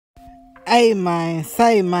Hey man,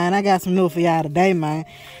 say man, I got some news for y'all today, man.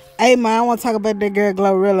 Hey man, I want to talk about that girl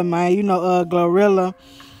Glorilla, man. You know, Glorilla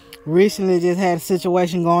recently just had a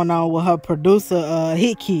situation going on with her producer,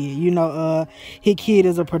 HitKidd. You know, HitKidd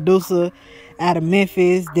is a producer out of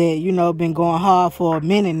Memphis that, you know, been going hard for a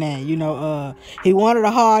minute now. You know, he one of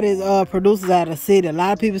the hardest producers out of the city. A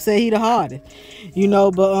lot of people say he the hardest. You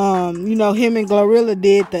know, but you know, him and Glorilla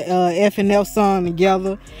did the FNF song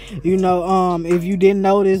together. You know, if you didn't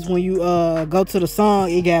notice, when you go to the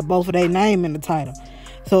song, it got both of their name in the title.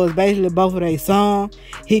 So it's basically both of their song.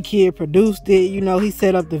 HitKidd produced it. You know, he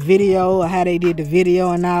set up the video, or how they did the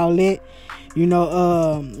video and all that. You know,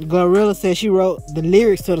 Glorilla said she wrote the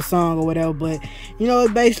lyrics to the song or whatever. But, you know,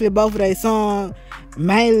 it's basically both of their song,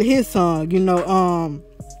 mainly his song, you know.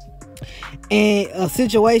 And a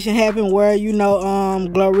situation happened where, you know,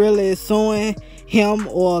 Glorilla is suing him,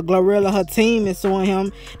 or Glorilla, her team, is suing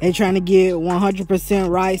him. They trying to get 100%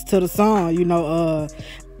 rights to the song, you know,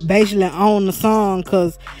 basically on the song,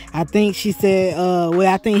 because I think she said,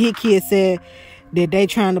 I think HitKidd said that they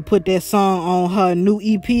trying to put that song on her new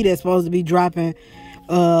EP that's supposed to be dropping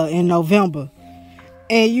in November.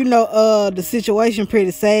 And, you know, the situation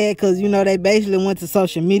pretty sad, because, you know, they basically went to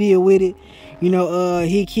social media with it. You know,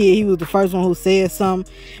 HitKidd, he was the first one who said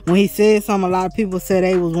something. When he said something, a lot of people said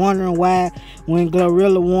they was wondering why, when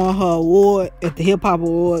Glorilla won her award at the Hip Hop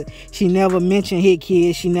Award, she never mentioned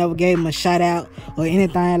HitKidd. She never gave him a shout out or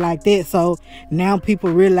anything like that. So now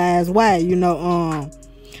people realize why. You know,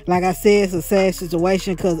 like I said, it's a sad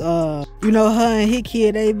situation, because you know, her and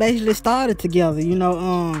HitKidd, they basically started together. You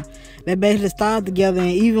know, they basically started together, and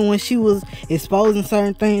even when she was exposing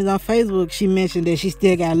certain things on Facebook, she mentioned that she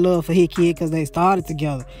still got love for HitKidd because they started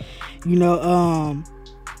together. You know,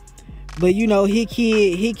 but you know,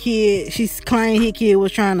 HitKidd, she claimed HitKidd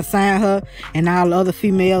was trying to sign her and all the other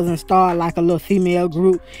females and start like a little female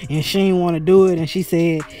group, and she didn't want to do it. And she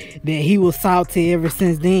said that he was salty ever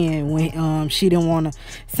since then, when she didn't want to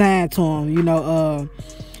sign to him. You know,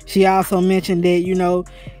 she also mentioned that, you know,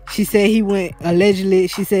 she said he went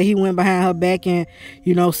behind her back and,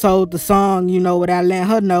 you know, sold the song, you know, without letting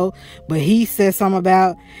her know. But he said something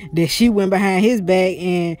about that she went behind his back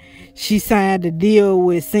and she signed the deal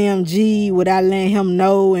with CMG without letting him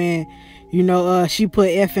know. And, you know, she put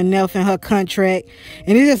FNF in her contract.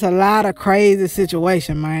 And it's just a lot of crazy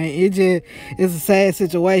situation, man. It's a sad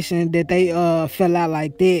situation that they fell out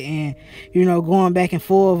like that. And, you know, going back and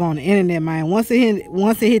forth on the internet, man. Once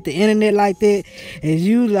it hit the internet like that, it's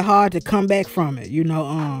usually hard to come back from it, you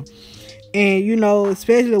know. And, you know,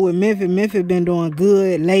 especially with Memphis been doing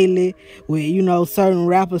good lately with, you know, certain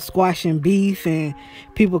rappers squashing beef and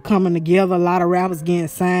people coming together. A lot of rappers getting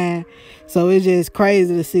signed. So it's just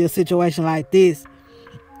crazy to see a situation like this,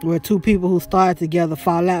 where two people who started together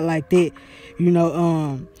fall out like that. You know,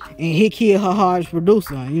 and HitKidd, her hardest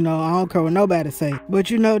producer. You know, I don't care what nobody say. But,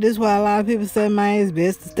 you know, this is why a lot of people say, man, it's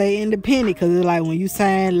best to stay independent. Because it's like when you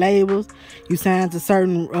sign labels, you sign to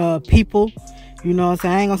certain people. You know what I'm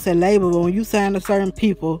saying? I ain't gonna say label, but when you sign to certain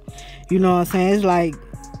people, you know what I'm saying? It's like,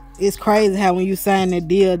 it's crazy how when you sign that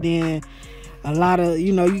deal, then a lot of,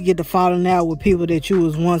 you know, you get to falling out with people that you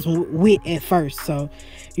was once with at first. So,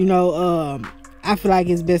 you know, I feel like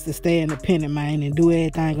it's best to stay independent, man, and do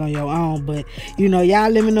everything on your own. But, you know, y'all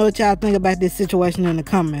let me know what y'all think about this situation in the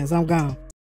comments. I'm gone.